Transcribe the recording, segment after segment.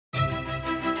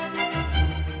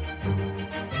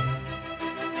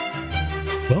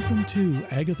Welcome to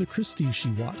Agatha Christie She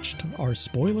Watched, our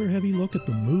spoiler-heavy look at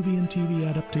the movie and TV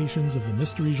adaptations of the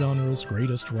mystery genre's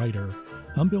greatest writer.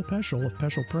 I'm Bill Peschel of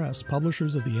Peschel Press,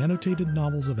 publishers of the annotated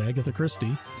novels of Agatha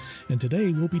Christie, and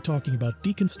today we'll be talking about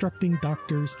deconstructing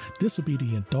doctors,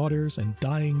 disobedient daughters, and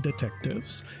dying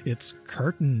detectives. It's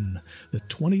Curtain, the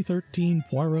 2013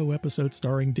 Poirot episode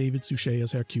starring David Suchet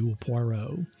as Hercule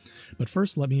Poirot. But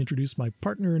first, let me introduce my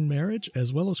partner in marriage,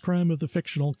 as well as crime of the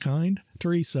fictional kind,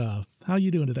 Teresa. How are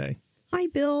you doing today? Hi,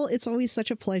 Bill. It's always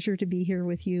such a pleasure to be here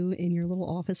with you in your little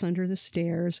office under the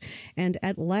stairs. And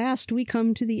at last, we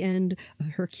come to the end of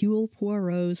Hercule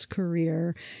Poirot's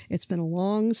career. It's been a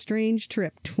long, strange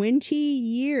trip. 20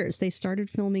 years. They started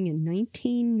filming in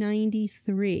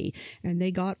 1993, and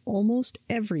they got almost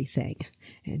everything.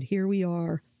 And here we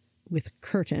are with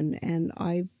Curtain. And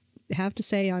I have to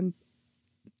say, I'm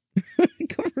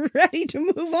ready to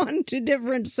move on to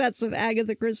different sets of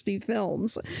Agatha Christie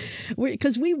films,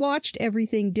 because we watched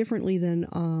everything differently than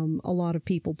a lot of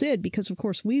people did, because of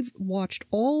course we've watched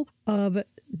all of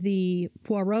the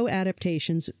Poirot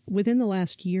adaptations within the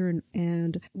last year,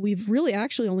 and we've really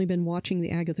actually only been watching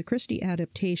the Agatha Christie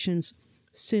adaptations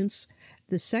since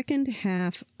the second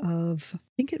half of, I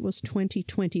think it was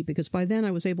 2020, because by then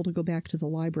I was able to go back to the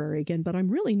library again, but I'm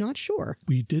really not sure.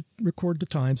 We did record the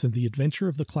times, and The Adventure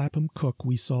of the Clapham Cook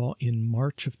we saw in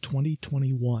March of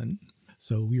 2021.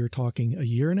 So we are talking a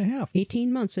year and a half.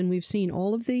 18 months, and we've seen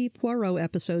all of the Poirot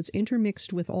episodes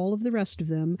intermixed with all of the rest of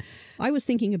them. I was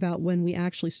thinking about when we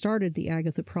actually started the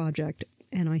Agatha Project,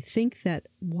 and I think that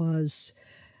was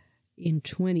in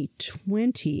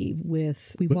 2020 we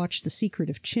watched The Secret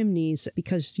of Chimneys,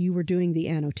 because you were doing the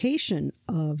annotation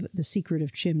of The Secret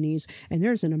of Chimneys, and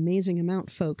there's an amazing amount,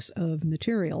 folks, of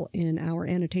material in our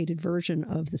annotated version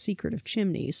of The Secret of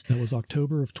Chimneys. That was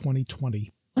October of 2020.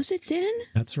 Was it then?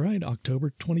 That's right,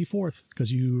 October 24th,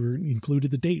 because you included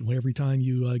the date every time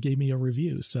you gave me a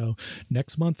review. So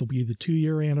next month will be the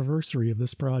 2-year anniversary of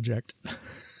this project.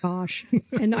 Gosh.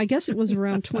 And I guess it was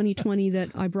around 2020 that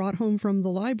I brought home from the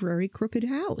library Crooked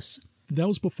House. That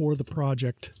was before the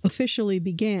project officially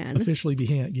began.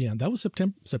 Yeah, that was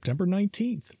September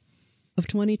 19th. Of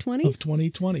 2020? Of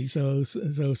 2020. So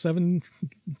 7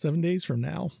 days from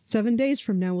now. 7 days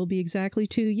from now will be exactly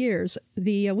 2 years.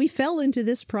 We fell into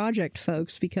this project,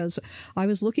 folks, because I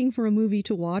was looking for a movie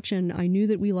to watch, and I knew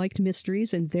that we liked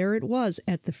mysteries, and there it was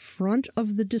at the front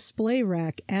of the display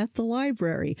rack at the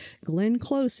library, Glenn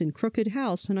Close in Crooked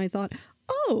House, and I thought,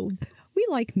 oh, we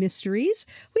like mysteries.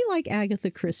 We like Agatha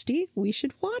Christie. We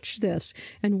should watch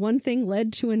this. And one thing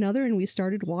led to another, and we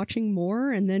started watching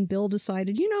more. And then Bill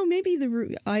decided, maybe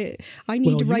I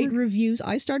need to write reviews.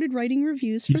 I started writing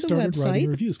reviews for the website. You started writing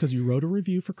reviews because you wrote a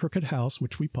review for Crooked House,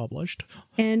 which we published.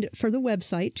 And for the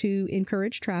website, to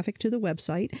encourage traffic to the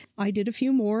website, I did a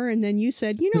few more. And then you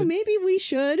said, maybe we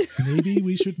should. Maybe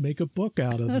we should make a book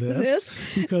out of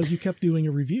this. Because you kept doing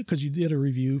a review, because you did a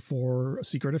review for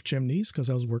Secret of Chimneys, because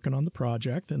I was working on the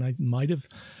project, and I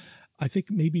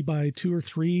think maybe by 2 or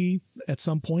 3 at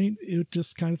some point, it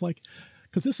just kind of like,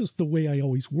 because this is the way I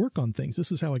always work on things.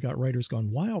 This is how I got Writers Gone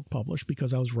Wild published,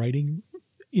 because I was writing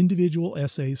individual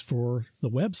essays for the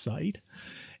website.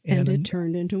 And it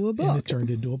turned into a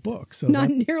book. So not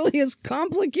nearly as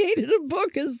complicated a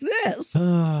book as this.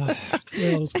 Well,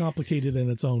 it was complicated in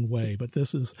its own way, but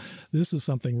this is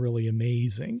something really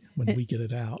amazing when we get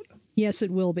it out. Yes, it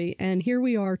will be. And here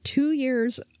we are 2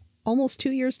 years, almost 2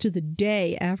 years to the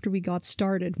day after we got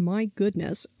started, my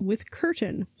goodness, with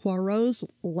Curtain, Poirot's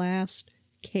last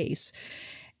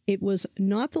case. It was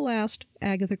not the last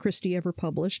Agatha Christie ever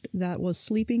published. That was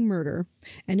Sleeping Murder.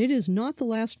 And it is not the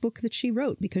last book that she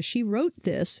wrote, because she wrote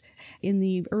this in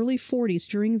the early 40s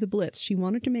during the Blitz. She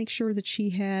wanted to make sure that she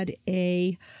had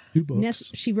a 2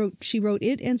 books. She wrote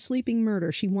it and Sleeping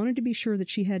Murder. She wanted to be sure that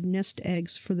she had nest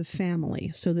eggs for the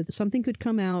family, so that something could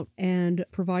come out and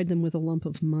provide them with a lump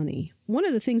of money. One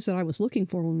of the things that I was looking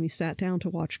for when we sat down to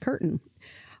watch Curtain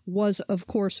was, of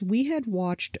course, we had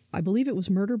watched, I believe it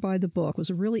was Murder by the Book. It was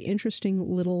a really interesting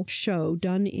little show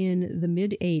done in the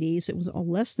mid-'80s. It was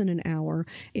less than an hour.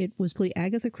 It was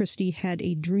Agatha Christie had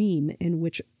a dream in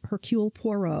which Hercule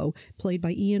Poirot, played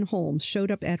by Ian Holmes,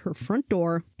 showed up at her front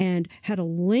door and had a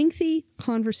lengthy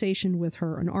conversation with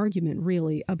her, an argument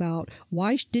really, about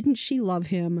why didn't she love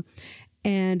him,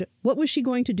 and what was she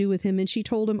going to do with him? And she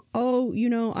told him,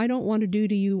 I don't want to do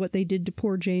to you what they did to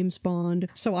poor James Bond,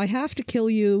 so I have to kill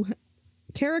you.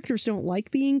 Characters don't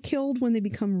like being killed when they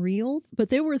become real, but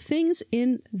there were things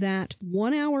in that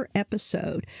 1-hour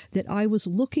episode that I was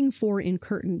looking for in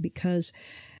Curtain, because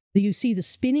you see the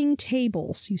spinning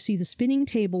tables. You see the spinning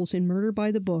tables in Murder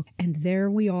by the Book, and there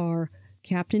we are,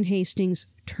 Captain Hastings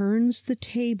turns the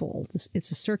table.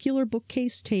 It's a circular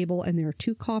bookcase table, and there are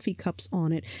 2 coffee cups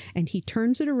on it, and he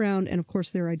turns it around, and of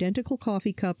course they're identical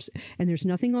coffee cups, and there's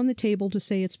nothing on the table to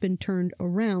say it's been turned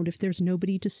around if there's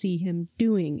nobody to see him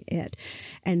doing it.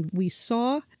 And we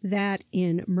saw that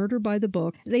in Murder by the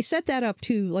Book. They set that up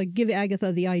to like give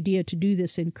Agatha the idea to do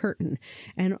this in Curtain,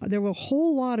 and there were a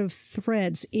whole lot of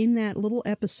threads in that little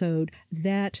episode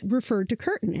that referred to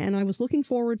Curtain, and I was looking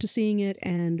forward to seeing it,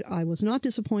 and I was not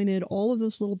disappointed. All of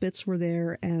those little bits were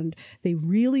there, and they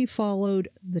really followed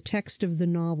the text of the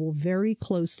novel very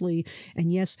closely.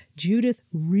 And yes, Judith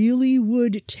really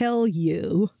would tell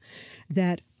you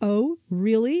that, oh,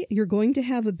 really? You're going to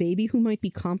have a baby who might be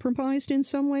compromised in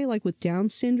some way, like with Down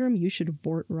syndrome? You should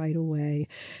abort right away.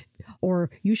 Or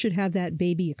you should have that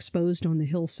baby exposed on the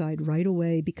hillside right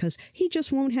away because he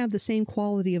just won't have the same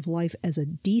quality of life as a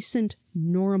decent,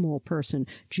 normal person.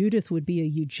 Judith would be a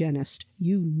eugenist.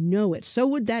 You know it. So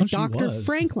would that Dr.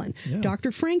 Franklin. Yeah.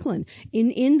 Dr. Franklin,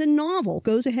 in the novel,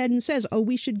 goes ahead and says, oh,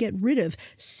 we should get rid of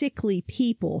sickly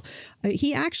people.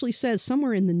 He actually says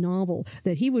somewhere in the novel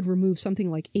that he would remove something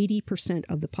like 80%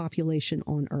 of the population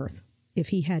on Earth if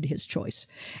he had his choice.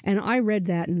 And I read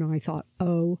that and I thought,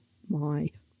 oh my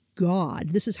God,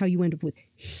 this is how you end up with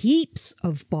heaps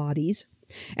of bodies.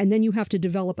 And then you have to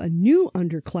develop a new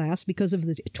underclass because of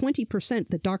the 20%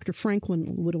 that Dr. Franklin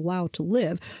would allow to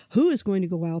live. Who is going to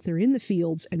go out there in the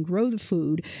fields and grow the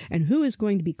food? And who is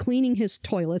going to be cleaning his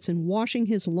toilets and washing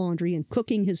his laundry and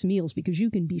cooking his meals? Because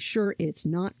you can be sure it's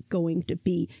not going to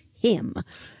be him.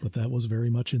 But that was very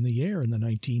much in the air in the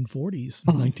 1940s,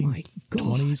 1920s,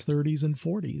 30s, and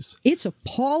 40s. It's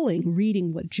appalling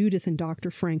reading what Judith and Dr.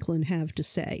 Franklin have to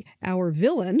say. Our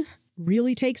villain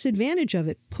really takes advantage of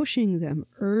it, pushing them,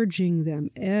 urging them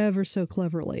ever so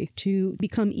cleverly to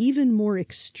become even more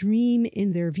extreme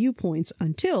in their viewpoints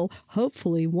until,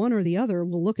 hopefully, one or the other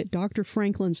will look at Dr.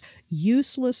 Franklin's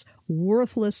useless,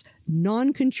 worthless,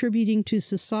 non-contributing to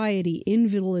society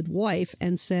invalid wife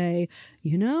and say,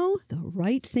 you know, the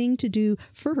right thing to do,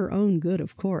 for her own good,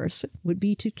 of course, would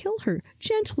be to kill her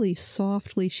gently,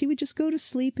 softly. She would just go to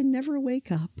sleep and never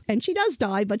wake up. And she does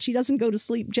die, but she doesn't go to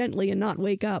sleep gently and not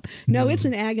wake up. No, it's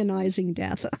an agonizing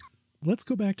death. Let's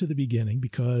go back to the beginning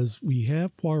because we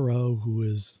have Poirot who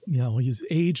is, you know, his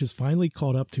age has finally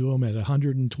caught up to him at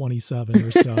 127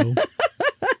 or so.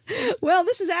 Well,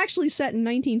 this is actually set in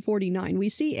 1949. We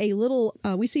see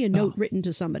a note written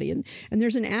to somebody, and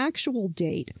there's an actual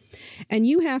date. And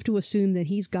you have to assume that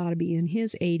he's got to be in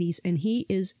his 80s, and he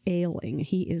is ailing.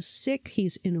 He is sick.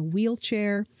 He's in a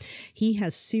wheelchair. He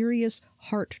has serious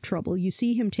heart trouble. You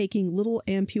see him taking little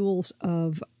ampules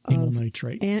of amyl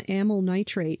nitrate. Amyl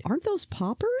nitrate. Aren't those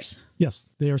poppers? Yes,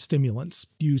 they are stimulants.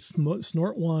 You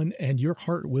snort one, and your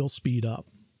heart will speed up.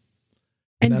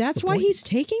 And that's why he's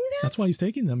taking them? That's why he's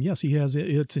taking them. Yes, he has.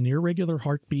 It's an irregular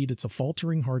heartbeat. It's a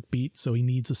faltering heartbeat, so he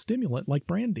needs a stimulant like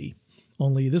brandy.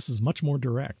 Only this is much more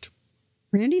direct.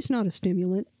 Brandy's not a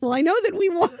stimulant. Well, I know that we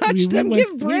watched them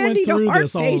give brandy to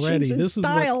heart patients in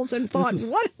Styles and thought,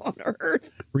 what on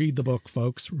earth? Read the book,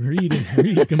 folks. Read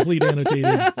Complete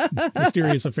Annotated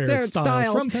Mysterious Affair at Styles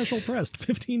from Peschel Press,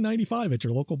 $15.95 at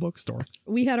your local bookstore.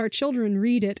 We had our children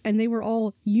read it, and they were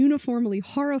all uniformly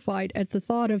horrified at the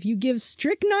thought of, you give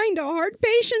strychnine to heart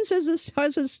patients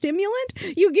as a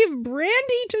stimulant? You give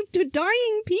brandy to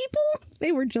dying people?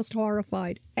 They were just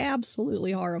horrified.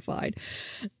 Absolutely horrified.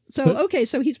 So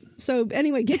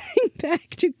anyway, getting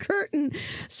back to Curtain.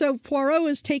 So Poirot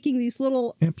is taking these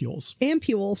little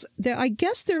ampules. I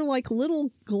guess they're like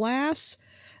little glass.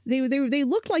 They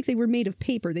looked like they were made of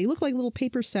paper. They looked like little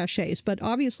paper sachets, but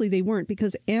obviously they weren't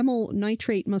because amyl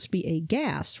nitrate must be a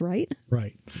gas, right?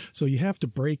 Right. So you have to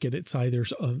break it. It's either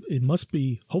it must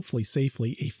be hopefully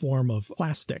safely a form of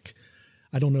plastic.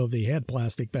 I don't know if they had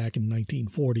plastic back in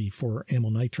 1940 for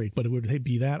amyl nitrate, but it would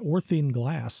be that or thin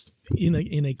glass in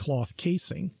a cloth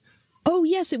casing. Oh,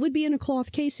 yes, it would be in a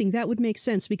cloth casing. That would make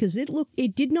sense because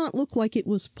it did not look like it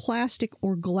was plastic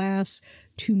or glass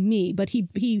to me, but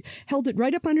he held it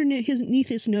right up underneath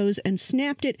his nose and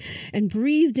snapped it and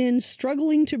breathed in,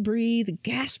 struggling to breathe,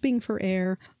 gasping for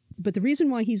air. But the reason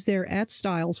why he's there at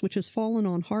Styles, which has fallen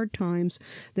on hard times,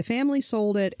 the family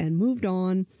sold it and moved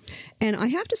on. And I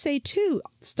have to say, too,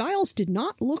 Styles did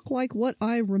not look like what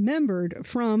I remembered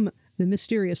from the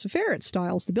Mysterious Affair at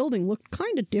Styles, the building looked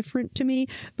kind of different to me,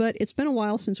 but it's been a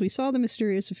while since we saw the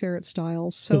Mysterious Affair at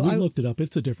Styles. So we looked it up.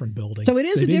 It's a different building. So it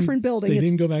is a different building. They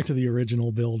didn't go back to the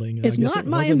original building. It's not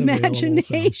my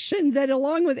imagination that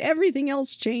along with everything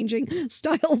else changing,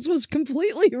 Styles was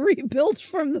completely rebuilt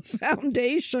from the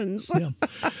foundations. Yeah.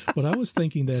 But I was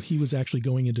thinking that he was actually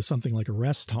going into something like a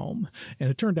rest home, and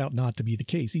it turned out not to be the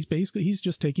case. He's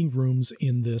just taking rooms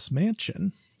in this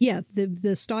mansion. Yeah,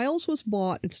 the Styles was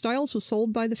bought. Styles was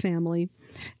sold by the family,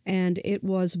 and it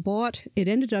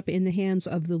ended up in the hands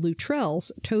of the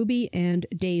Luttrells, Toby and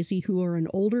Daisy, who are an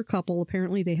older couple.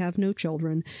 Apparently they have no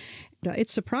children.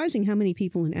 It's surprising how many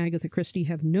people in Agatha Christie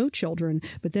have no children,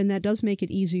 but then that does make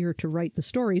it easier to write the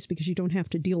stories because you don't have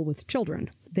to deal with children.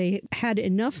 They had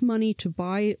enough money to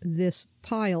buy this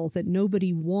pile that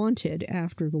nobody wanted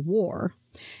after the war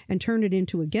and turn it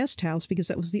into a guest house because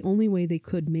that was the only way they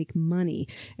could make money.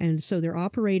 And so they're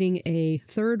operating a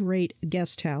third-rate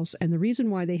guest house, and the reason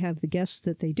why they have the guests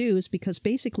that they do is because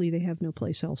basically they have no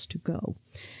place else to go.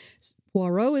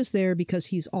 Poirot is there because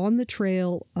he's on the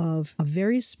trail of a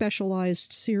very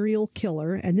specialized serial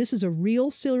killer, and this is a real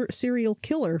serial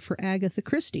killer for Agatha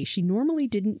Christie. She normally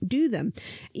didn't do them.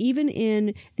 Even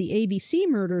in the ABC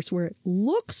murders, where it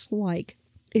looks like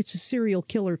it's a serial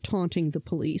killer taunting the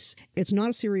police, it's not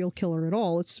a serial killer at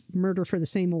all. It's murder for the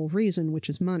same old reason, which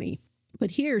is money.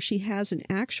 But here she has an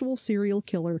actual serial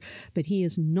killer, but he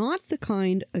is not the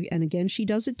kind, and again, she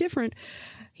does it different,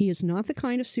 he is not the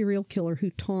kind of serial killer who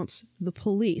taunts the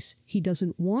police. He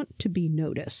doesn't want to be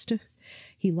noticed.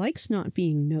 He likes not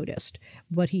being noticed.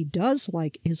 What he does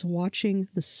like is watching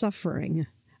the suffering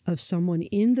of someone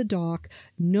in the dock,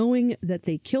 knowing that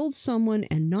they killed someone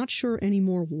and not sure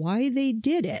anymore why they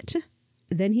did it.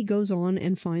 Then he goes on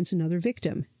and finds another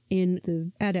victim. In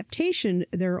the adaptation,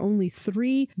 there are only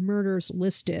 3 murders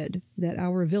listed that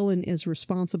our villain is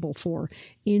responsible for.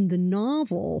 In the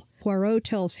novel, Poirot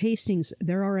tells Hastings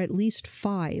there are at least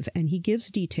 5, and he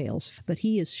gives details, but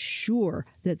he is sure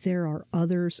that there are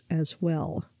others as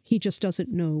well. He just doesn't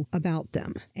know about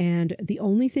them. And the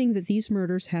only thing that these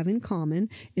murders have in common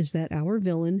is that our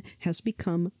villain has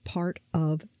become part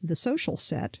of the social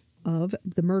set of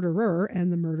the murderer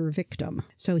and the murder victim.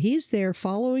 So he's there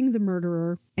following the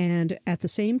murderer, and at the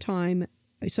same time,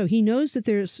 so he knows that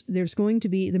there's going to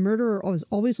be, the murderer is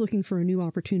always looking for a new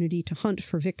opportunity to hunt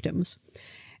for victims.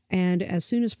 And as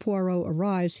soon as Poirot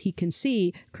arrives, he can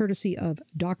see, courtesy of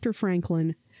Dr.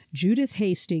 Franklin, Judith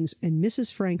Hastings, and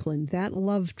Mrs. Franklin, that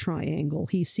love triangle,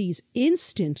 he sees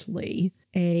instantly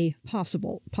a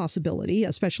possibility,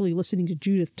 especially listening to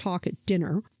Judith talk at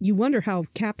dinner. You wonder how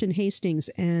Captain Hastings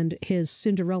and his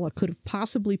Cinderella could have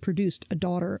possibly produced a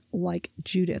daughter like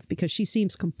Judith, because she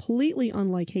seems completely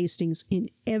unlike Hastings in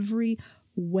every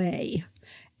way.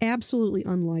 Absolutely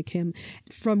unlike him.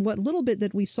 From what little bit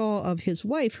that we saw of his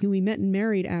wife, who he met and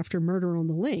married after Murder on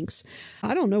the Links,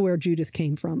 I don't know where Judith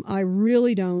came from. I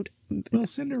really don't. Well,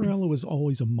 Cinderella was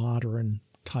always a modern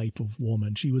type of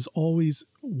woman. She was always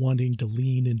wanting to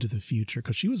lean into the future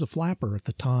because she was a flapper at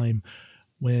the time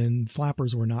when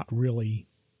flappers were not really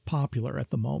popular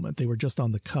at the moment. They were just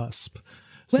on the cusp.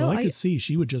 So I could see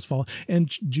she would just follow. And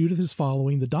Judith is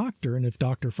following the doctor. And if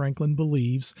Dr. Franklin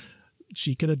believes,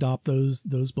 she could adopt those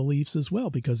beliefs as well,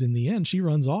 because in the end, she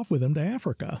runs off with him to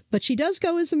Africa. But she does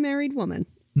go as a married woman.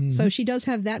 Mm-hmm. So she does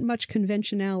have that much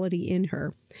conventionality in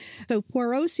her. So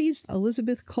Poirot sees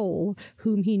Elizabeth Cole,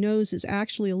 whom he knows is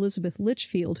actually Elizabeth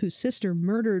Litchfield, whose sister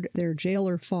murdered their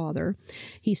jailer father.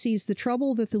 He sees the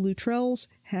trouble that the Luttrells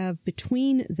have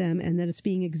between them and that it's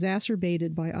being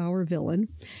exacerbated by our villain.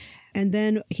 And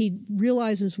then he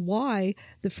realizes why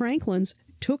the Franklins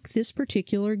took this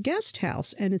particular guest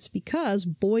house, and it's because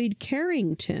Boyd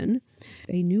Carrington,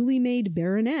 a newly made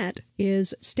baronet,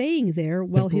 is staying there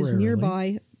while his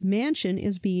nearby mansion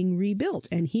is being rebuilt.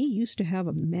 And he used to have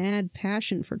a mad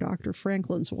passion for Dr.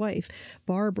 Franklin's wife,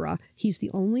 Barbara. He's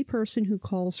the only person who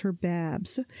calls her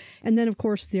Babs. And then, of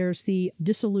course, there's the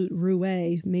dissolute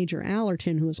roue, Major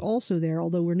Allerton, who is also there,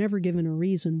 although we're never given a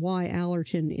reason why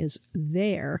Allerton is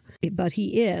there, but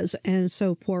he is. And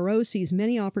so Poirot sees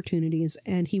many opportunities,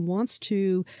 and he wants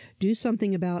to do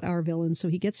something about our villain, so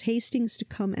he gets Hastings to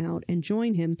come out and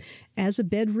join him. As a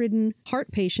bedridden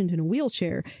heart patient in a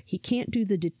wheelchair, he can't do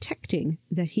the detecting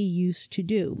that he used to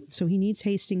do. So he needs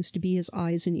Hastings to be his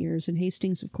eyes and ears. And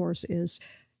Hastings, of course, is...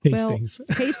 Hastings.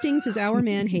 Well, Hastings is our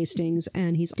man Hastings,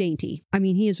 and he's dainty. I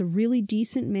mean, he is a really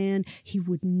decent man. He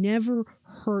would never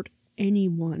hurt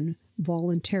anyone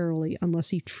voluntarily unless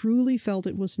he truly felt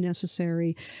it was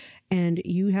necessary, and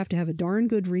you have to have a darn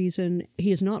good reason.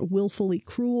 He is not willfully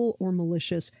cruel or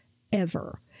malicious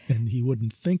ever. And he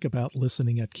wouldn't think about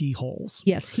listening at keyholes.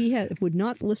 Yes, he would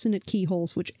not listen at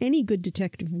keyholes, which any good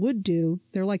detective would do.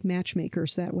 They're like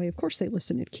matchmakers that way. Of course they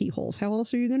listen at keyholes. How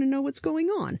else are you going to know what's going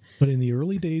on? But in the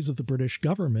early days of the British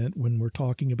government, when we're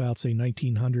talking about, say,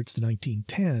 1900s to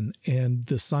 1910, and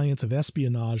the science of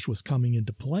espionage was coming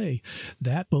into play,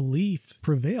 that belief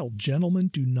prevailed. Gentlemen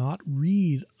do not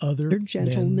read other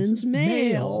gentlemen's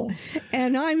mail.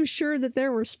 And I'm sure that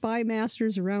there were spy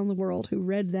masters around the world who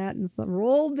read that and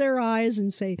rolled their eyes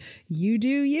and say, you do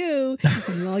you.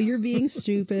 And while you're being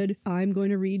stupid, I'm going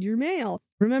to read your mail.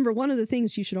 Remember, one of the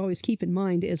things you should always keep in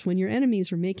mind is when your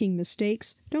enemies are making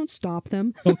mistakes, don't stop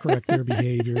them. Don't correct their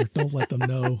behavior. Don't let them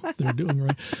know they're doing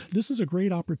right. This is a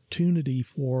great opportunity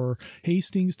for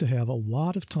Hastings to have a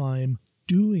lot of time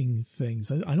doing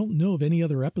things. I don't know of any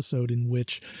other episode in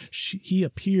which he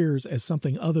appears as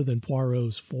something other than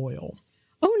Poirot's foil.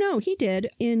 Oh, no, he did.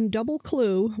 In Double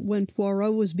Clue, when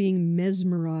Poirot was being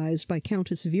mesmerized by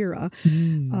Countess Vera,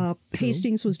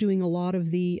 Hastings was doing a lot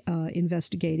of the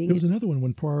investigating. There was another one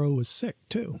when Poirot was sick,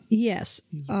 too. Yes.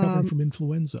 He was recovering from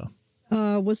influenza.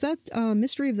 Was that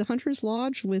Mystery of the Hunter's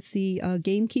Lodge with the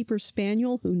gamekeeper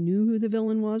spaniel who knew who the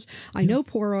villain was? I know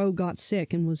Poirot got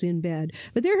sick and was in bed,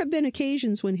 but there have been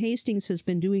occasions when Hastings has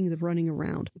been doing the running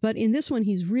around. But in this one,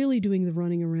 he's really doing the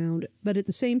running around. But at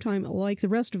the same time, like the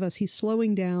rest of us, he's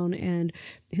slowing down, and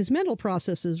his mental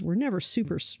processes were never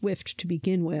super swift to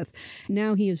begin with.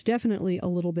 Now he is definitely a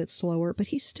little bit slower, but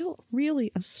he's still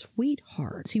really a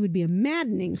sweetheart. He would be a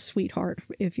maddening sweetheart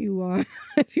if you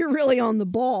if you're really on the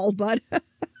ball, but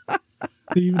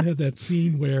They even had that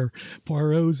scene where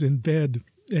Poirot's in bed,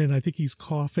 and I think he's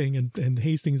coughing, and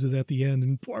Hastings is at the end,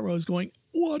 and Poirot's going,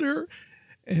 water!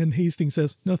 And Hastings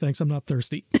says, no thanks, I'm not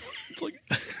thirsty. It's like...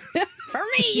 For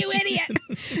me, you idiot!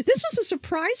 This was a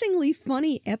surprisingly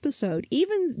funny episode.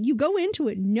 Even you go into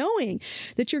it knowing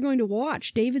that you're going to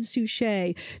watch David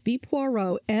Suchet be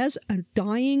Poirot as a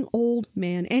dying old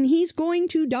man, and he's going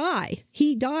to die.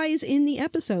 He dies in the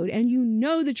episode, and you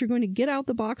know that you're going to get out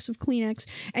the box of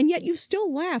Kleenex, and yet you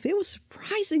still laugh. It was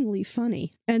surprisingly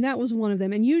funny, and that was one of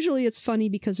them. And usually it's funny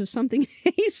because of something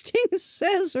Hastings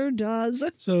says or does.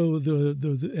 So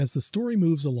as the story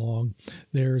moves along,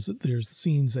 there's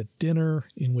scenes at dinner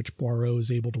in which Poirot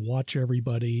is able to watch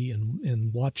everybody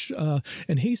and watch.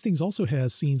 And Hastings also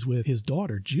has scenes with his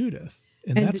daughter, Judith.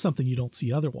 And that's something you don't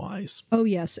see otherwise. Oh,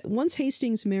 yes. Once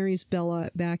Hastings marries Bella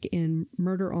back in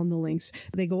Murder on the Links,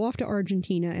 they go off to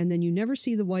Argentina, and then you never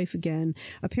see the wife again.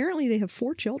 Apparently, they have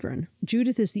 4 children.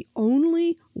 Judith is the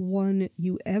only one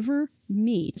you ever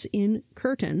meet in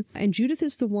Curtin, and Judith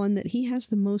is the one that he has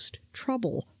the most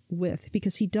trouble with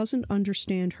because he doesn't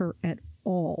understand her at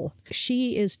all.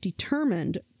 She is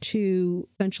determined to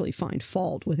essentially find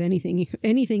fault with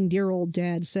anything dear old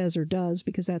dad says or does,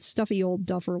 because that stuffy old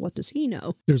duffer, what does he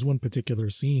know? There's one particular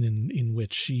scene in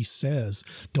which she says,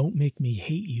 don't make me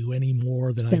hate you any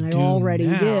more than I do already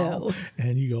now. Do.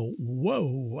 And you go,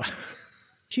 whoa.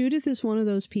 Judith is one of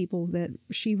those people that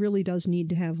she really does need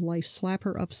to have life slap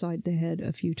her upside the head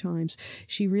a few times.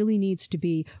 She really needs to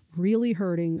be really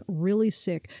hurting, really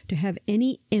sick, to have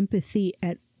any empathy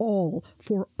at all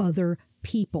for other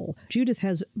people. Judith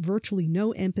has virtually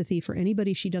no empathy for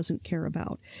anybody she doesn't care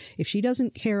about. If she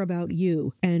doesn't care about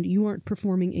you and you aren't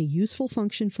performing a useful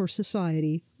function for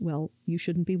society, well, you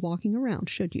shouldn't be walking around,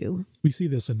 should you? We see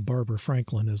this in Barbara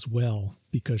Franklin as well,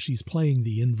 because she's playing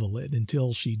the invalid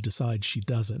until she decides she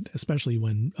doesn't, especially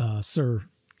when Sir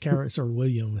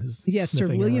William is Sir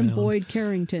William around. Boyd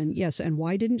Carrington. Yes, and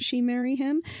why didn't she marry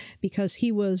him? Because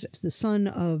he was the son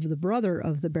of the brother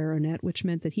of the baronet, which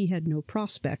meant that he had no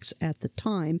prospects at the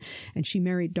time. And she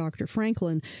married Dr.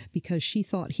 Franklin because she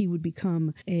thought he would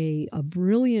become a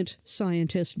brilliant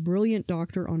scientist, brilliant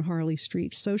doctor on Harley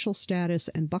Street, social status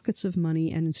and buckets of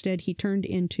money. And instead he turned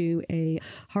into a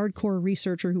hardcore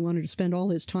researcher who wanted to spend all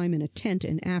his time in a tent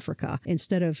in Africa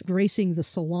instead of gracing the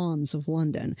salons of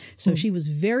London. So she was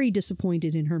very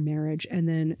disappointed in her marriage, and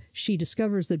then she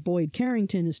discovers that Boyd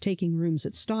Carrington is taking rooms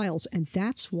at Styles, and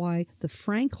that's why the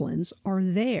Franklins are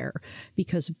there,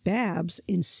 because Babs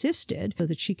insisted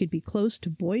that she could be close to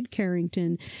Boyd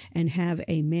Carrington and have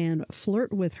a man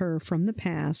flirt with her from the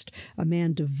past, a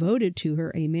man devoted to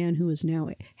her, a man who is now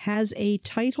has a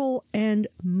title and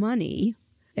money.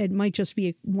 It might just be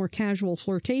a more casual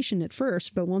flirtation at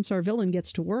first, but once our villain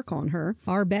gets to work on her,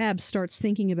 our Babs starts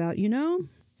thinking about,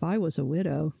 if I was a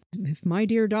widow, if my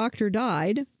dear doctor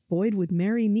died, Boyd would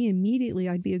marry me immediately.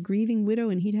 I'd be a grieving widow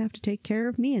and he'd have to take care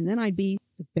of me, and then I'd be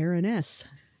the Baroness.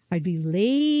 I'd be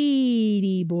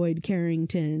Lady Boyd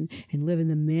Carrington and live in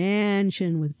the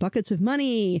mansion with buckets of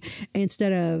money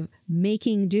instead of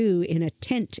making do in a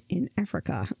tent in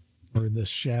Africa. or in this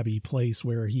shabby place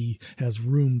where he has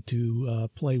room to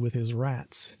play with his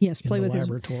rats. Yes, play in the with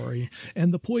laboratory,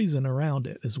 and the poison around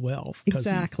it as well.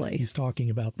 Exactly. He's talking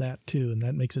about that too, and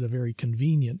that makes it a very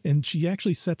convenient. And she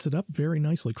actually sets it up very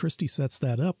nicely. Christie sets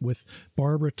that up with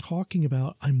Barbara talking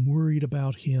about, I'm worried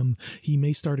about him. He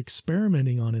may start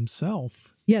experimenting on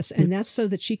himself. Yes, and that's so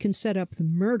that she can set up the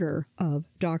murder of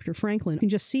Dr. Franklin. You can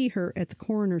just see her at the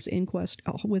coroner's inquest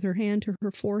with her hand to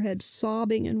her forehead,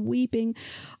 sobbing and weeping.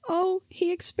 Oh,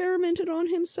 he experimented on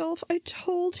himself. I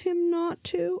told him not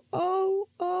to. Oh,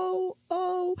 oh,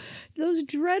 oh, those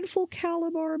dreadful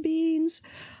Calabar beans.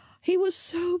 He was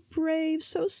so brave,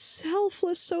 so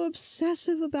selfless, so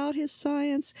obsessive about his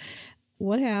science.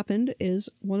 What happened is,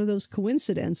 one of those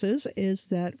coincidences is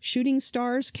that shooting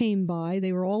stars came by.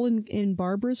 They were all in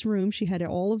Barbara's room. She had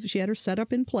her set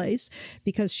up in place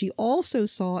because she also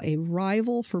saw a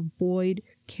rival for Boyd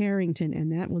Carrington,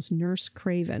 and that was Nurse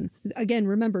Craven. Again,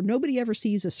 remember, nobody ever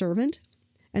sees a servant,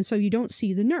 and so you don't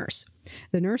see the nurse.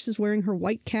 The nurse is wearing her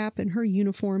white cap and her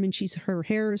uniform, and her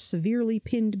hair is severely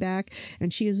pinned back,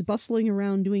 and she is bustling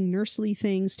around doing nursely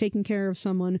things, taking care of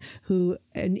someone who,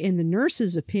 in the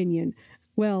nurse's opinion,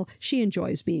 well, she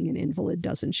enjoys being an invalid,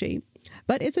 doesn't she?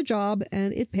 But it's a job,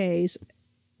 and it pays.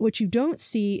 What you don't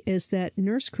see is that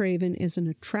Nurse Craven is an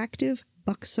attractive,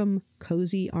 buxom,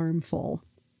 cozy armful.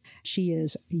 She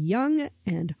is young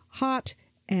and hot,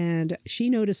 and she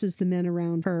notices the men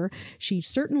around her. She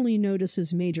certainly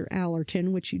notices Major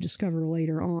Allerton, which you discover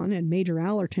later on, and Major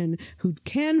Allerton, who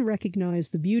can recognize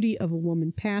the beauty of a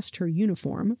woman past her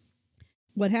uniform.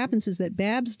 What happens is that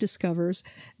Babs discovers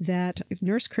that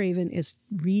Nurse Craven is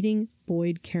reading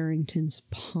Boyd Carrington's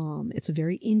palm. It's a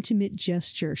very intimate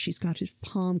gesture. She's got his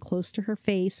palm close to her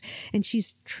face, and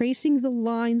she's tracing the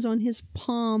lines on his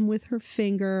palm with her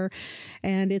finger,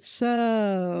 and it's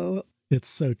so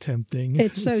tempting.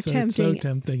 It's so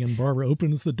tempting. And Barbara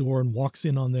opens the door and walks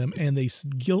in on them, and they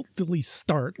guiltily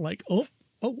start like, oh,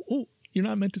 you're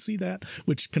not meant to see that,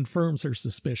 which confirms her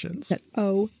suspicions.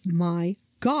 Oh my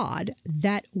God,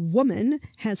 that woman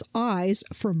has eyes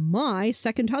for my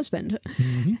second husband.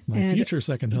 Mm-hmm. My future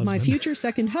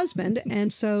second husband.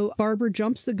 And so Barbara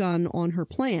jumps the gun on her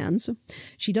plans.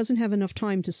 She doesn't have enough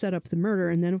time to set up the murder.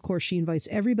 And then, of course, she invites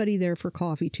everybody there for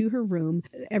coffee to her room.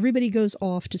 Everybody goes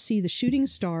off to see the shooting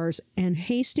stars, and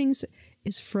Hastings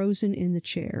is frozen in the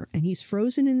chair. And he's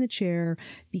frozen in the chair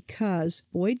because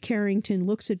Boyd Carrington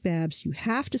looks at Babs. You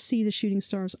have to see the shooting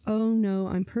stars. Oh no,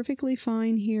 I'm perfectly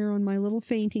fine here on my little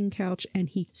fainting couch. And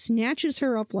he snatches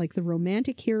her up like the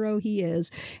romantic hero he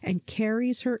is and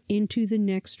carries her into the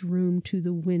next room to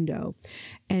the window.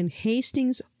 And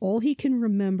Hastings, all he can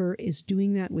remember is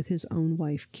doing that with his own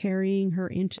wife, carrying her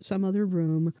into some other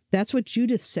room. That's what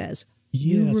Judith says.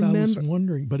 Yes, I was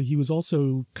wondering, but he was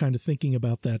also kind of thinking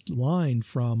about that line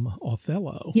from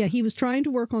Othello. Yeah, he was trying to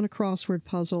work on a crossword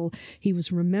puzzle. He was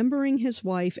remembering his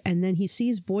wife, and then he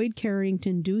sees Boyd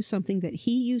Carrington do something that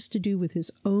he used to do with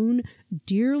his own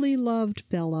dearly loved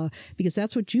Bella, because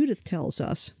that's what Judith tells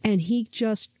us, and he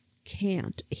just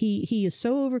can't. He is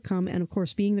so overcome, and of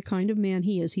course, being the kind of man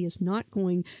he is not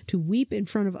going to weep in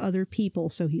front of other people,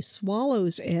 so he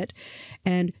swallows it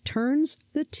and turns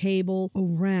the table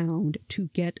around to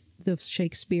get the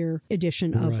Shakespeare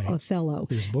edition of Othello.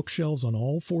 There's bookshelves on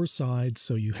all four sides,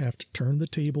 so you have to turn the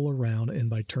table around, and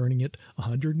by turning it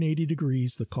 180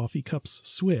 degrees, the coffee cups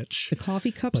switch. The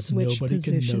coffee cups switch nobody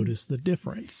position. Can notice the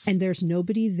difference. And there's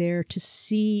nobody there to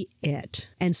see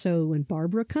it. And so when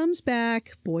Barbara comes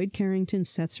back, Boyd Carrington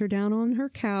sets her down on her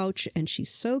couch, and she's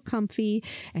so comfy,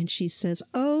 and she says,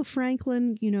 oh,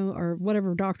 Franklin, or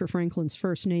whatever Dr. Franklin's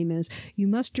first name is, you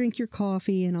must drink your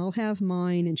coffee, and I'll have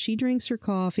mine. And she drinks her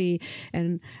coffee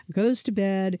and goes to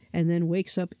bed, and then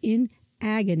wakes up in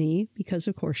agony because,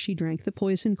 of course, she drank the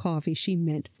poison coffee she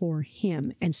meant for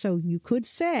him. And so you could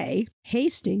say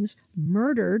Hastings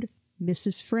murdered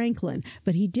Mrs. Franklin,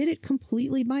 but he did it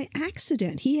completely by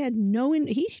accident. He had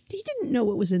he didn't know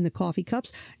what was in the coffee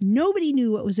cups. Nobody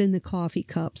knew what was in the coffee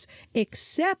cups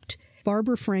except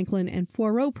Barbara Franklin, and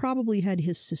Poirot probably had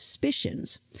his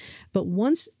suspicions. But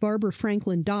once Barbara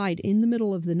Franklin died in the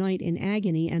middle of the night in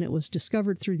agony, and it was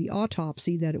discovered through the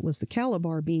autopsy that it was the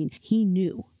Calabar bean, he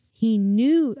knew. He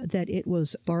knew that it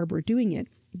was Barbara doing it,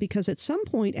 because at some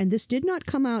point, and this did not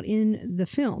come out in the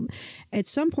film, at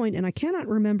some point, and I cannot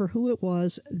remember who it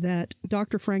was that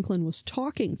Dr. Franklin was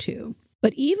talking to,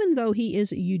 but even though he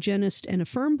is a eugenist and a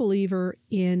firm believer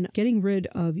in getting rid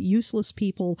of useless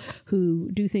people who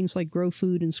do things like grow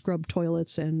food and scrub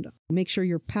toilets and make sure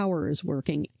your power is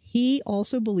working, He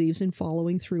also believes in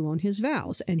following through on his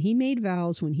vows, and he made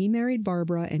vows when he married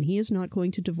Barbara, and he is not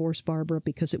going to divorce Barbara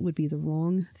because it would be the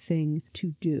wrong thing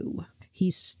to do.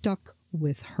 He's stuck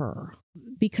with her.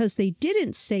 Because they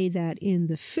didn't say that in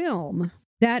the film,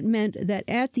 that meant that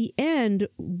at the end,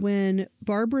 when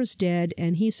Barbara's dead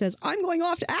and he says, I'm going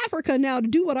off to Africa now to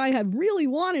do what I have really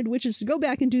wanted, which is to go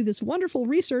back and do this wonderful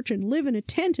research and live in a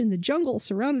tent in the jungle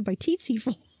surrounded by tsetse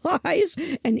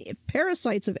flies and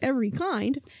parasites of every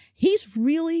kind, he's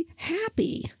really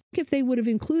happy. If they would have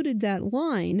included that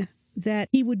line that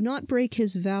he would not break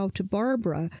his vow to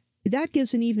Barbara, that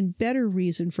gives an even better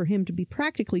reason for him to be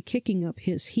practically kicking up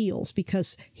his heels,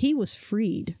 because he was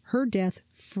freed. Her death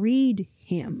freed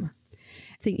him.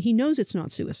 He knows it's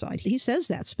not suicide. He says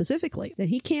that specifically, that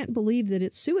he can't believe that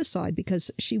it's suicide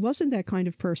because she wasn't that kind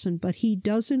of person, but he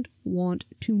doesn't want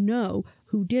to know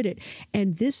who did it.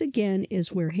 And this, again,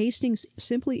 is where Hastings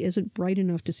simply isn't bright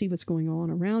enough to see what's going on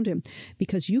around him,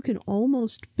 because you can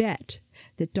almost bet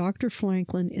that Dr.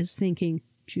 Franklin is thinking,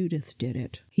 Judith did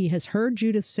it. He has heard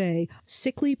Judith say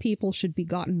sickly people should be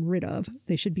gotten rid of.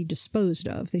 They should be disposed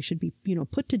of. They should be,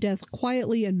 put to death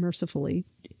quietly and mercifully.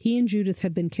 He and Judith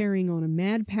have been carrying on a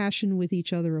mad passion with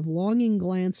each other of longing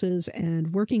glances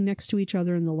and working next to each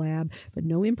other in the lab, but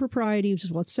no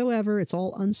improprieties whatsoever. It's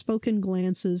all unspoken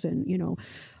glances and,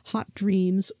 hot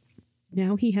dreams.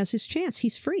 Now he has his chance.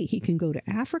 He's free. He can go to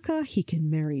Africa. He can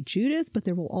marry Judith, but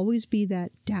there will always be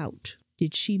that doubt.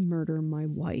 Did she murder my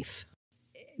wife?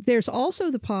 There's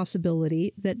also the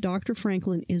possibility that Dr.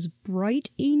 Franklin is bright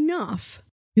enough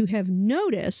to have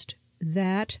noticed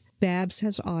that Babs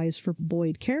has eyes for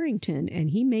Boyd Carrington, and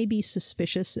he may be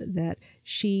suspicious that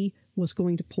she was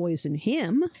going to poison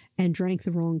him and drank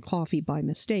the wrong coffee by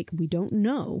mistake. We don't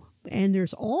know. And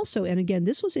there's also, and again,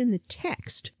 this was in the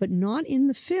text, but not in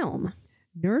the film,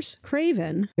 Nurse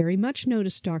Craven very much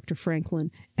noticed Dr.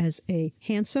 Franklin as a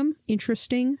handsome,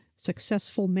 interesting,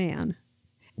 successful man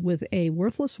with a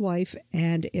worthless wife,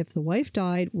 and if the wife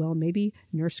died, well, maybe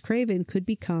Nurse Craven could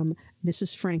become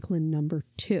Mrs. Franklin number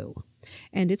 2.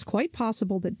 And it's quite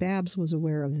possible that Babs was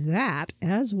aware of that,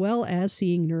 as well as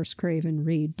seeing Nurse Craven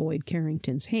read Boyd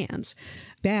Carrington's hands.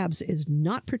 Babs is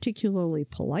not particularly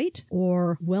polite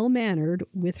or well-mannered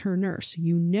with her nurse.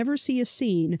 You never see a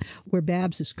scene where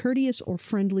Babs is courteous or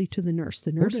friendly to the nurse.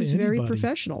 The nurse is very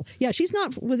professional. Yeah, she's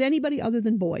not with anybody other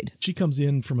than Boyd. She comes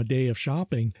in from a day of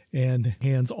shopping and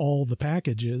hands all the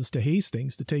packages to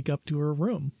Hastings to take up to her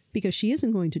room. Because she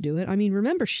isn't going to do it. I mean,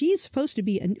 remember, she's supposed to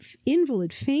be an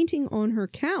invalid fainting on her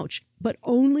couch, but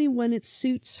only when it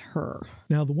suits her.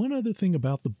 Now, the one other thing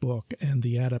about the book and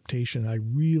the adaptation I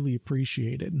really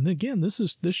appreciated, and again, this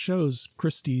shows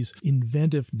Christie's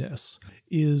inventiveness,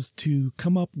 is to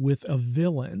come up with a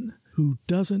villain who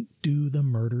doesn't do the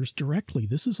murders directly.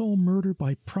 This is all murder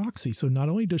by proxy. So not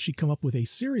only does she come up with a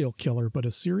serial killer, but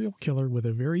a serial killer with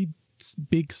a very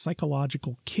big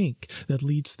psychological kink that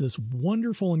leads to this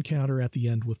wonderful encounter at the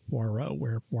end with Poirot,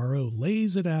 where Poirot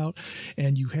lays it out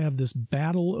and you have this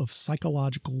battle of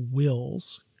psychological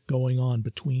wills going on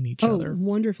between each other.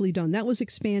 Wonderfully done. That was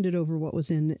expanded over what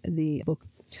was in the book.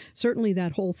 Certainly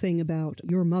that whole thing about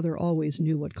your mother always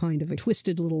knew what kind of a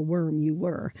twisted little worm you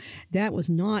were. That was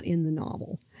not in the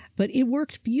novel. But it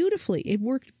worked beautifully. It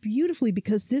worked beautifully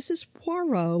because this is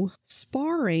Poirot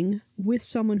sparring with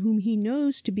someone whom he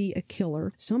knows to be a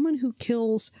killer, someone who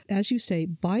kills, as you say,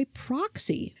 by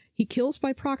proxy. He kills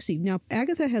by proxy. Now,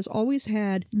 Agatha has always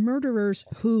had murderers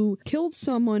who killed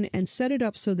someone and set it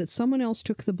up so that someone else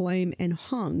took the blame and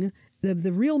hung.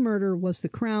 The real murder was the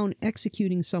Crown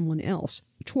executing someone else.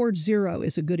 Towards Zero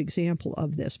is a good example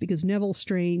of this, because Neville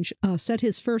Strange set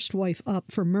his first wife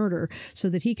up for murder so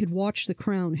that he could watch the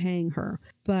Crown hang her.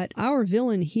 But our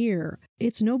villain here,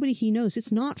 it's nobody he knows.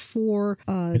 It's not for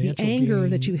the anger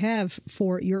that you have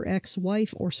for your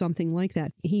ex-wife or something like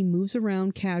that. He moves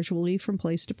around casually from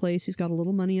place to place. He's got a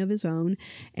little money of his own,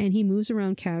 and he moves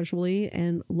around casually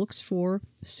and looks for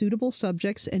suitable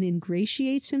subjects and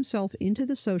ingratiates himself into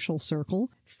the social circle,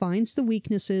 finds the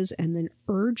weaknesses, and then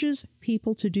urges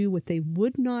people to do what they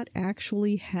would not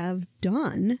actually have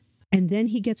done. And then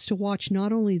he gets to watch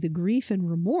not only the grief and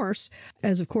remorse,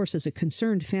 as of course as a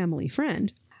concerned family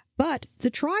friend, but the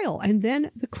trial and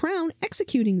then the Crown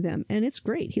executing them. And it's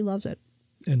great. He loves it.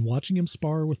 And watching him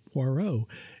spar with Poirot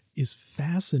is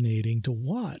fascinating to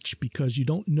watch, because you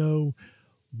don't know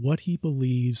what he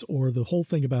believes or the whole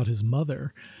thing about his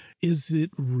mother. Is it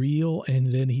real?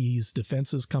 And then his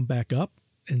defenses come back up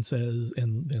and says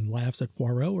and laughs at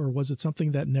Poirot, or was it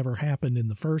something that never happened in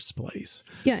the first place?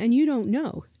 Yeah, and you don't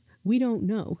know. We don't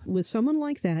know. With someone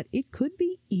like that, it could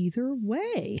be either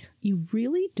way. You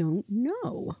really don't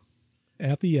know.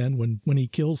 at the end, when he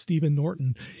kills Stephen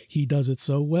Norton, he does it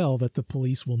so well that the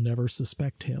police will never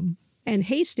suspect him. And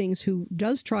Hastings, who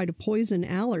does try to poison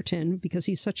Allerton because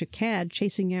he's such a cad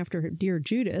chasing after dear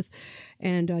Judith,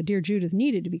 and dear Judith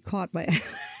needed to be caught by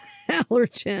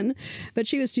Allerton, but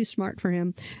she was too smart for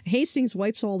him. Hastings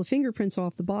wipes all the fingerprints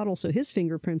off the bottle, so his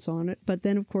fingerprint's on it, but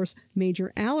then, of course,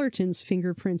 Major Allerton's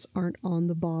fingerprints aren't on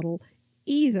the bottle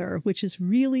either, which is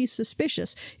really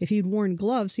suspicious. If he'd worn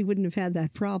gloves, he wouldn't have had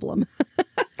that problem.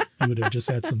 You would have just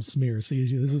had some smears.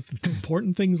 See, this is the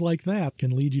important things like that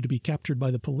can lead you to be captured by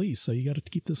the police. So you got to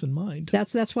keep this in mind.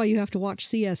 That's why you have to watch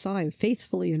CSI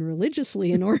faithfully and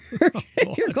religiously in order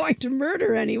if you're going to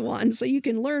murder anyone, so you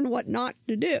can learn what not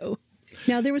to do.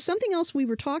 Now, there was something else we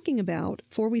were talking about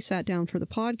before we sat down for the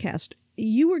podcast.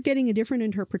 You were getting a different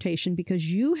interpretation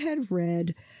because you had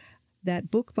read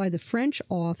that book by the French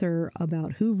author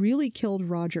about who really killed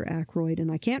Roger Ackroyd,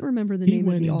 and I can't remember the name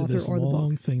of the author or the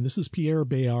book. This is Pierre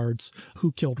Bayard's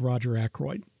Who Killed Roger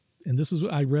Ackroyd. And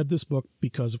I read this book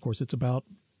because, of course, it's about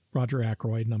Roger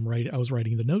Ackroyd, and I was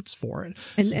writing the notes for it.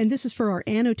 And this is for our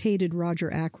annotated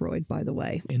Roger Ackroyd, by the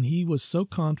way. And he was so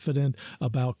confident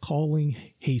about calling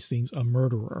Hastings a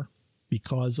murderer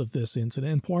because of this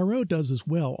incident. And Poirot does as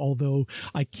well, although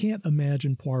I can't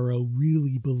imagine Poirot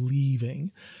really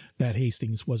believing that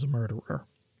Hastings was a murderer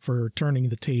for turning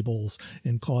the tables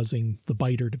and causing the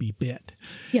biter to be bit.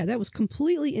 Yeah, that was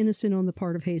completely innocent on the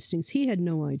part of Hastings. He had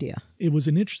no idea. It was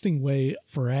an interesting way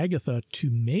for Agatha to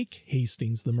make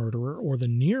Hastings the murderer or the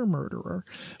near murderer.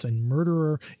 And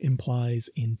murderer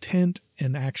implies intent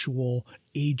and actual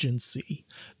agency.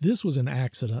 This was an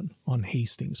accident on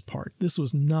Hastings' part. This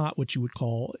was not what you would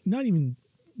call, not even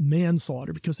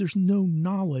manslaughter, because there's no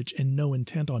knowledge and no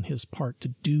intent on his part to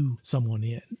do someone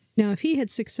in. Now, if he had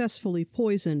successfully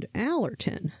poisoned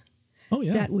Allerton,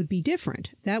 that would be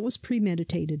different. That was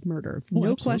premeditated murder.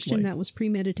 No question, that was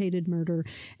premeditated murder.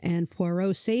 And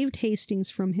Poirot saved Hastings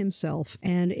from himself.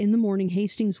 And in the morning,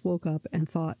 Hastings woke up and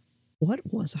thought, what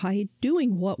was I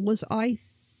doing? What was I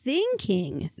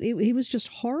thinking? He was just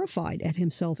horrified at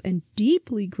himself and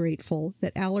deeply grateful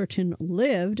that Allerton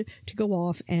lived to go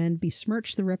off and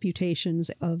besmirch the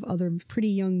reputations of other pretty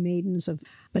young maidens.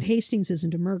 But Hastings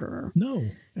isn't a murderer.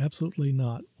 No, absolutely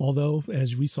not. Although,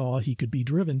 as we saw, he could be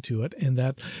driven to it, and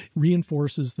that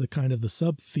reinforces the kind of the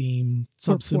sub-theme,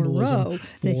 sub-symbolism.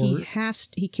 That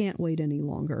he can't wait any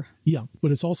longer. Yeah, but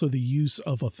it's also the use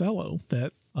of Othello,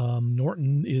 that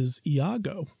Norton is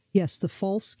Iago. Yes, the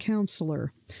false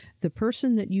counselor, the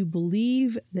person that you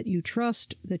believe, that you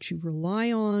trust, that you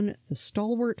rely on, the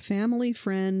stalwart family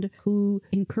friend who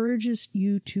encourages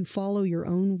you to follow your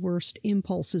own worst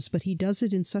impulses, but he does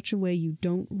it in such a way you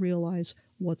don't realize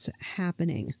what's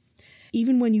happening.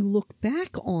 Even when you look back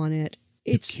on it,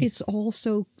 it's all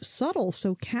so subtle,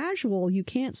 so casual. You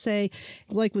can't say,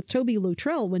 like with Toby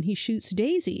Luttrell when he shoots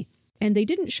Daisy. And they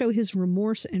didn't show his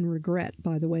remorse and regret,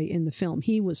 by the way, in the film.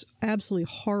 He was absolutely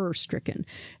horror-stricken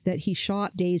that he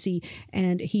shot Daisy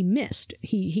and he missed.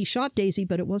 He shot Daisy,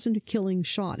 but it wasn't a killing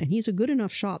shot. And he's a good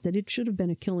enough shot that it should have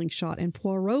been a killing shot. And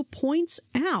Poirot points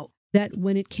out that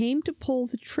when it came to pull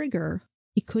the trigger,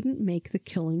 he couldn't make the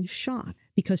killing shot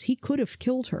because he could have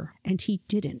killed her, and he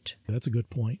didn't. That's a good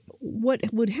point. What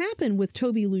would happen with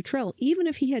Toby Luttrell, even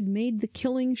if he had made the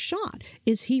killing shot,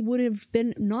 is he would have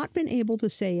not been able to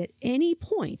say at any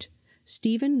point,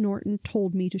 Stephen Norton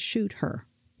told me to shoot her,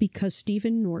 because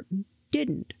Stephen Norton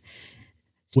didn't.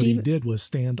 What he did was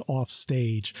stand off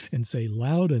stage and say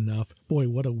loud enough, boy,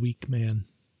 what a weak man.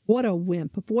 What a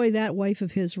wimp. Boy, that wife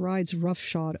of his rides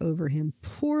roughshod over him.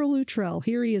 Poor Luttrell.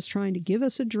 Here he is trying to give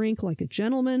us a drink like a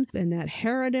gentleman, and that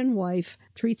harridan wife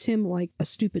treats him like a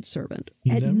stupid servant.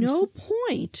 At no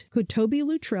point could Toby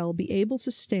Luttrell be able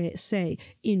to say,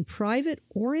 in private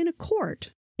or in a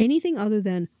court, anything other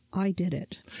than, I did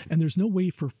it. And there's no way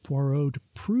for Poirot to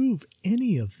prove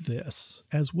any of this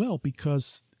as well,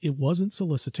 because it wasn't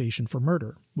solicitation for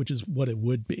murder, which is what it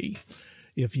would be.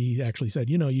 If he actually said,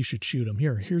 you should shoot him.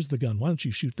 Here's the gun. Why don't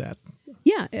you shoot that?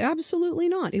 Yeah, absolutely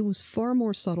not. It was far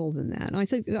more subtle than that. I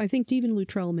think Stephen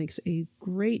Luttrell makes a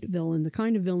great villain, the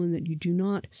kind of villain that you do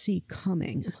not see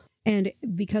coming. And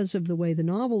because of the way the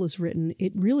novel is written,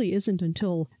 it really isn't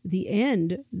until the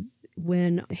end,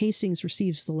 when Hastings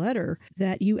receives the letter,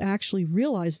 that you actually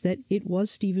realize that it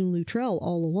was Stephen Luttrell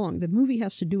all along. The movie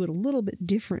has to do it a little bit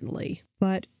differently,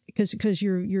 but because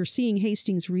you're seeing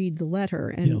Hastings read the letter.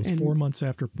 And it was 4 months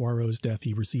after Poirot's death,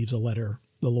 he receives a letter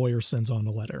the lawyer sends on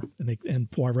a letter, and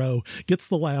Poirot gets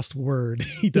the last word.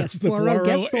 He does the Poirot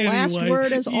gets the last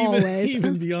word as always.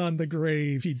 Even beyond the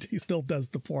grave, he still does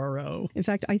the Poirot. In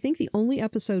fact, I think the only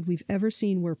episode we've ever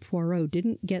seen where Poirot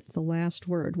didn't get the last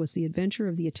word was The Adventure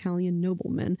of the Italian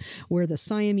Nobleman, where the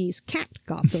Siamese cat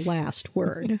got the last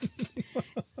word.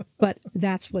 But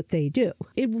that's what they do.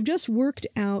 It just worked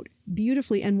out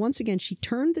beautifully. And once again, she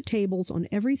turned the tables on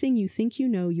everything you think you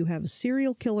know. You have a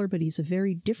serial killer, but he's a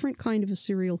very different kind of a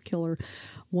serial killer,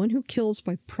 one who kills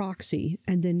by proxy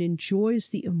and then enjoys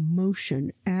the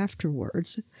emotion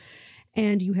afterwards.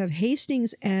 And you have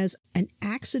Hastings as an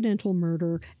accidental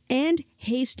murderer and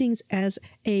Hastings as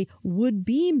a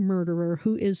would-be murderer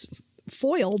who is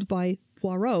foiled by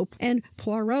Poirot, and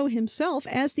Poirot himself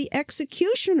as the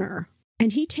executioner.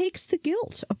 And he takes the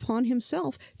guilt upon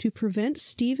himself to prevent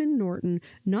Stephen Norton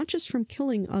not just from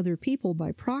killing other people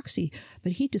by proxy,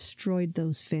 but he destroyed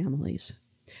those families.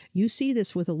 You see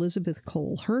this with Elizabeth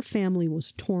Cole. Her family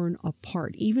was torn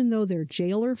apart. Even though their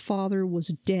jailer father was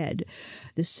dead,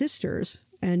 the sisters,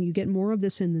 and you get more of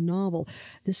this in the novel,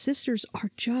 the sisters are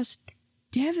just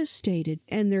devastated,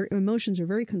 and their emotions are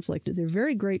very conflicted. They're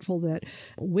very grateful that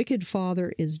a wicked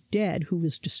father is dead who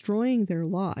was destroying their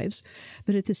lives,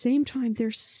 but at the same time,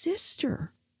 their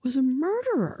sister was a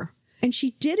murderer, and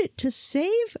she did it to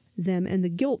save them, and the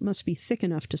guilt must be thick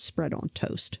enough to spread on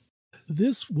toast.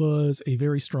 This was a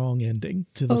very strong ending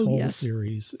to this whole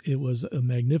series. It was a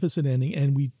magnificent ending,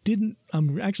 and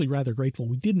I'm actually rather grateful,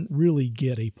 we didn't really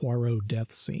get a Poirot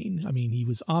death scene. I mean, he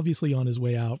was obviously on his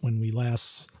way out when we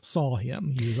last saw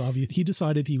him. He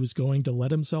decided he was going to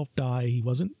let himself die. He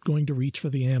wasn't going to reach for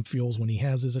the ampoules when he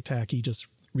has his attack. He just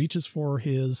reaches for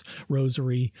his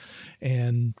rosary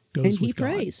and goes with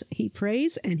God. He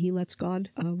prays and he lets God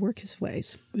work his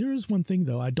ways. There is one thing,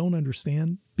 though, I don't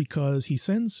understand, because he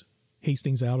sends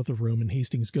Hastings out of the room, and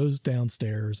Hastings goes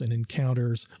downstairs and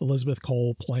encounters Elizabeth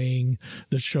Cole playing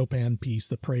the Chopin piece,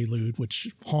 the Prelude,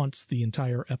 which haunts the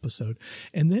entire episode.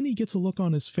 And then he gets a look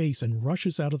on his face and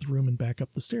rushes out of the room and back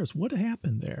up the stairs. What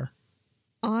happened there?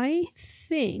 I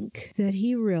think that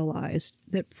he realized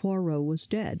that Poirot was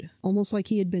dead, almost like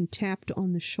he had been tapped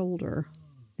on the shoulder,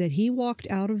 that he walked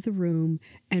out of the room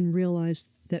and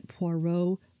realized that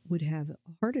Poirot would have a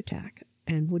heart attack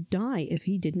and would die if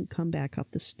he didn't come back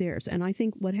up the stairs. And I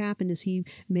think what happened is he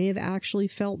may have actually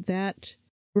felt that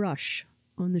brush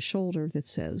on the shoulder that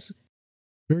says...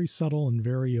 Very subtle and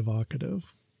very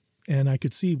evocative. And I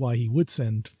could see why he would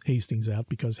send Hastings out,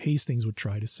 because Hastings would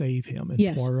try to save him.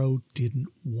 And Poirot didn't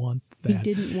want that.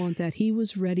 He didn't want that. He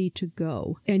was ready to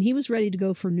go. And he was ready to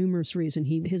go for numerous reasons.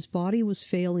 His body was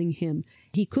failing him.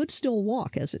 He could still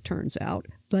walk, as it turns out,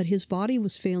 but his body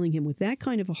was failing him. With that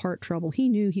kind of a heart trouble, he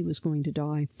knew he was going to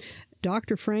die.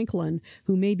 Dr. Franklin,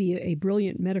 who may be a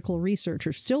brilliant medical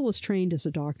researcher, still was trained as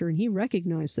a doctor, and he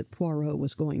recognized that Poirot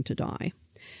was going to die.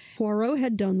 Poirot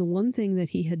had done the one thing that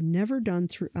he had never done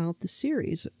throughout the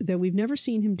series, that we've never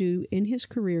seen him do in his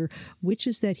career, which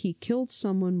is that he killed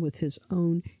someone with his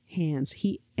own hands.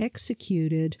 He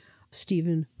executed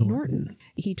Stephen Norton.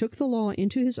 He took the law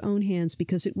into his own hands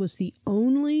because it was the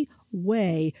only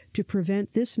way to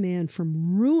prevent this man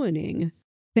from ruining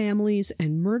families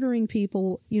and murdering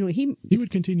people. You know, he would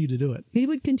continue to do it. He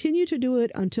would continue to do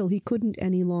it until he couldn't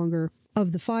any longer.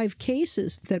 Of the 5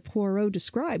 cases that Poirot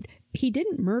described, he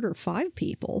didn't murder 5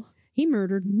 people. He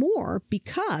murdered more,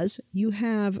 because you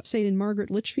have, say in Margaret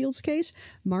Litchfield's case,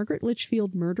 Margaret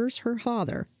Litchfield murders her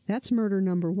father. That's murder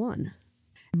number 1.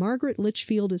 Margaret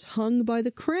Litchfield is hung by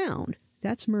the crown.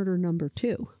 That's murder number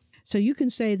 2. So you can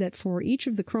say that for each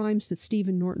of the crimes that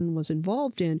Stephen Norton was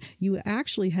involved in, you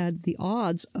actually had the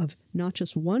odds of not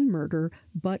just 1 murder,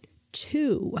 but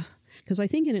 2. Because I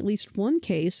think in at least one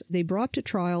case, they brought to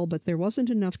trial, but there wasn't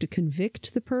enough to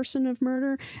convict the person of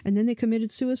murder, and then they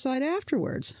committed suicide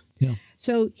afterwards. Yeah.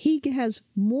 So he has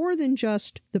more than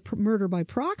just the murder by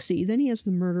proxy, then he has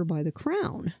the murder by the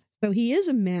crown. So he is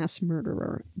a mass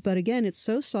murderer. But again, it's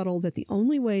so subtle that the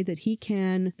only way that he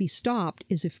can be stopped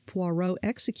is if Poirot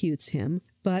executes him,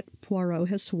 but Poirot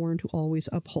has sworn to always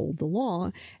uphold the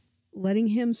law. Letting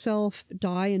himself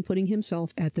die and putting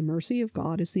himself at the mercy of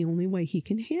God is the only way he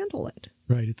can handle it.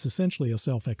 Right. It's essentially a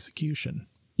self-execution.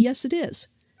 Yes, it is.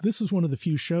 This is one of the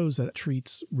few shows that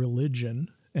treats religion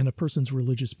and a person's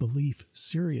religious belief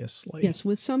seriously. Yes,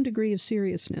 with some degree of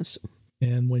seriousness.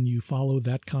 And when you follow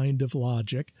that kind of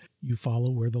logic, you follow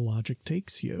where the logic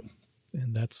takes you.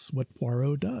 And that's what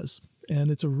Poirot does.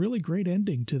 And it's a really great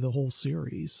ending to the whole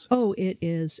series. Oh, it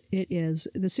is. It is.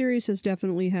 The series has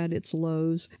definitely had its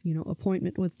lows. You know,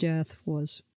 Appointment with Death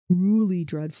was truly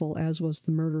dreadful, as was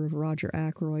the murder of Roger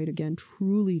Ackroyd. Again,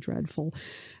 truly dreadful.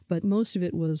 But most of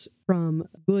it was from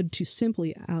good to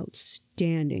simply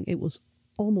outstanding. It was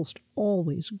almost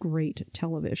always great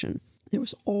television. There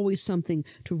was always something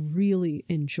to really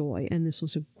enjoy, and this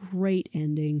was a great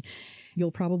ending.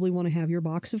 You'll probably want to have your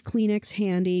box of Kleenex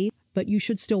handy, but you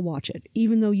should still watch it.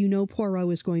 Even though you know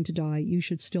Poirot is going to die, you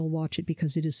should still watch it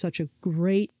because it is such a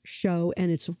great show,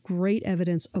 and it's great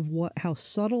evidence of how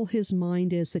subtle his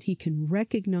mind is, that he can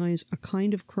recognize a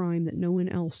kind of crime that no one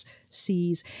else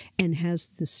sees and has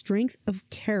the strength of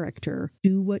character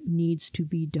do what needs to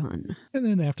be done. And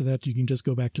then after that, you can just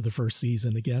go back to the first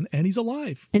season again, and he's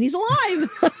alive. And he's alive!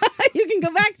 You can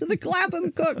go back to the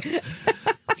Clapham Cook.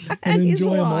 and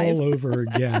enjoy them all over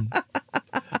again.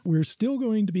 We're still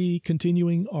going to be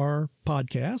continuing our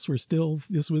podcast.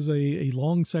 This was a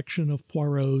long section of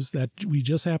Poirot's that we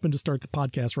just happened to start the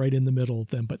podcast right in the middle of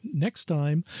them. But next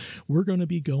time, we're going to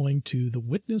be going to The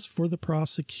Witness for the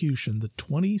Prosecution, the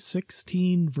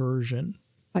 2016 version.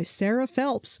 By Sarah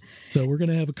Phelps. So we're going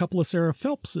to have a couple of Sarah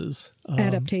Phelps's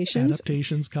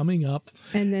adaptations coming up.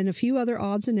 And then a few other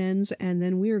odds and ends. And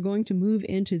then we are going to move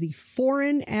into the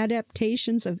foreign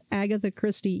adaptations of Agatha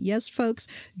Christie. Yes,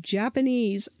 folks,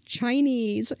 Japanese,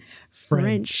 Chinese,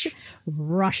 French,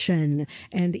 Russian,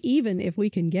 and even, if we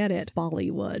can get it,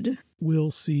 Bollywood.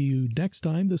 We'll see you next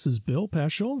time. This is Bill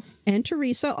Peschel. And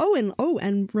Teresa.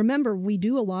 And remember, we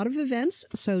do a lot of events,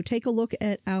 so take a look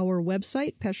at our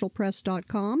website,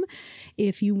 peschelpress.com,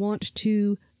 if you want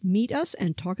to meet us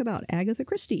and talk about Agatha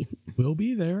Christie. We'll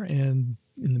be there, and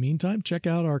in the meantime, check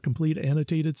out our complete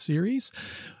annotated series.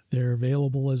 They're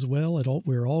available as well at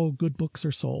where all good books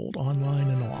are sold, online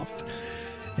and off.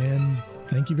 And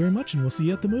thank you very much, and we'll see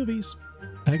you at the movies.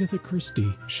 Agatha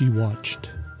Christie, She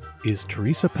Watched, is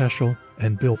Teresa Peschel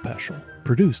and Bill Peschel.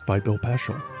 Produced by Bill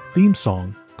Peschel. Theme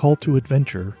song, Call to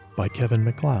Adventure, by Kevin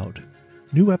MacLeod.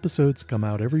 New episodes come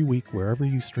out every week wherever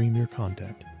you stream your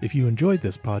content. If you enjoyed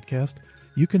this podcast,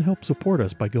 you can help support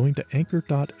us by going to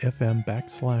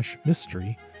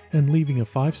anchor.fm/mystery and leaving a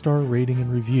 5-star rating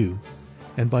and review,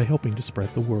 and by helping to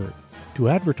spread the word. To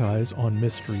advertise on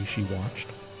Mystery She Watched,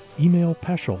 email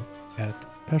Peschel at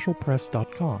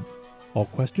peschelpress.com. All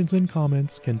questions and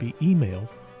comments can be emailed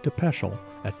to Peschel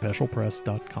at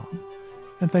peschelpress.com.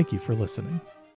 And thank you for listening.